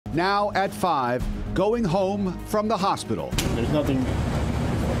Now at 5, going home from the hospital. There's nothing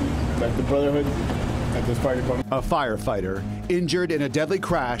like the brotherhood at this fire department. A firefighter injured in a deadly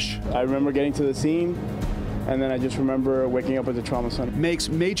crash. I remember getting to the scene, and then I just remember waking up at the trauma center. Makes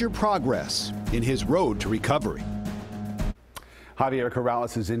major progress in his road to recovery. Javier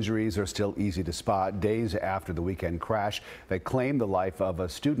Corrales' injuries are still easy to spot days after the weekend crash that claimed the life of a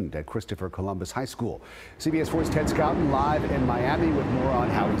student at Christopher Columbus High School. CBS 4's Ted Scouten live in Miami with more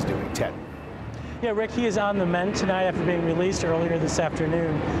on how he's doing. Ted. Yeah, Rick, he is on the mend tonight after being released earlier this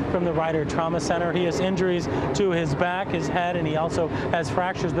afternoon from the Ryder Trauma Center. He has injuries to his back, his head, and he also has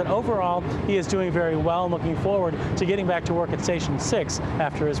fractures. But overall, he is doing very well and looking forward to getting back to work at Station 6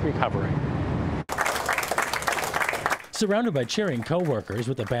 after his recovery. Surrounded by cheering co-workers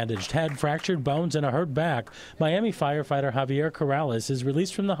with a bandaged head, fractured bones, and a hurt back, Miami firefighter Javier Corrales is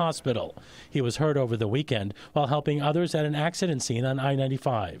released from the hospital. He was hurt over the weekend while helping others at an accident scene on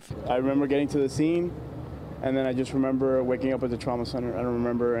I-95. I remember getting to the scene, and then I just remember waking up at the trauma center. I don't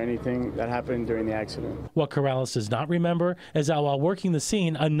remember anything that happened during the accident. What Corrales does not remember is that while working the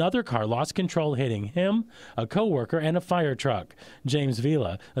scene, another car lost control, hitting him, a co-worker, and a fire truck. James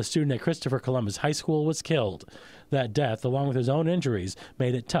Vila, a student at Christopher Columbus High School, was killed. That death, along with his own injuries,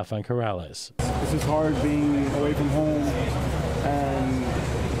 made it tough on Corrales. It's just hard being away from home and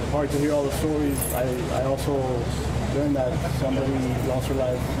hard to hear all the stories. I also learned that somebody lost her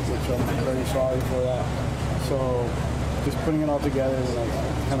life, which I'm very sorry for that. So just putting it all together is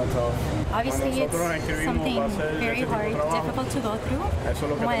kind of tough. Obviously, it's something very hard, difficult to go through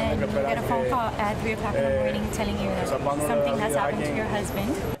when you get a phone call at 3 o'clock in the morning telling you that something has happened to your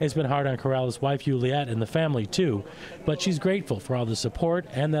husband. It's been hard on Corrales' wife, Juliet, and the family, too, but she's grateful for all the support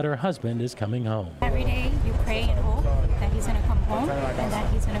and that her husband is coming home. Every day you pray and hope that he's going to come home and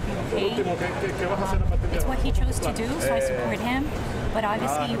that he's going to be okay. It's what he chose to do, so I support him, but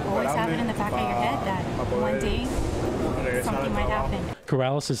obviously you always have it in the back of your head that one day something might happen.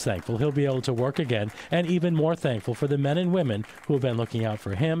 Corrales is thankful he'll be able to work again, and even more thankful for the men and women who have been looking out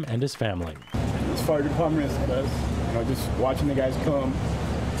for him and his family. This fire department is the best. You know, just watching the guys come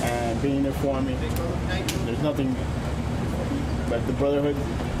and being there for me. There's nothing like the brotherhood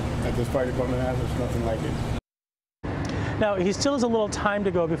that this fire department has. There's nothing like it. Now, he still has a little time to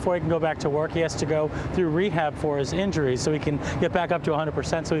go before he can go back to work. He has to go through rehab for his injuries so he can get back up to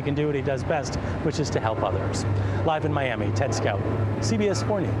 100% so he can do what he does best, which is to help others. Live in Miami, Ted Scouten, CBS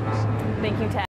 4 News. Thank you, Ted.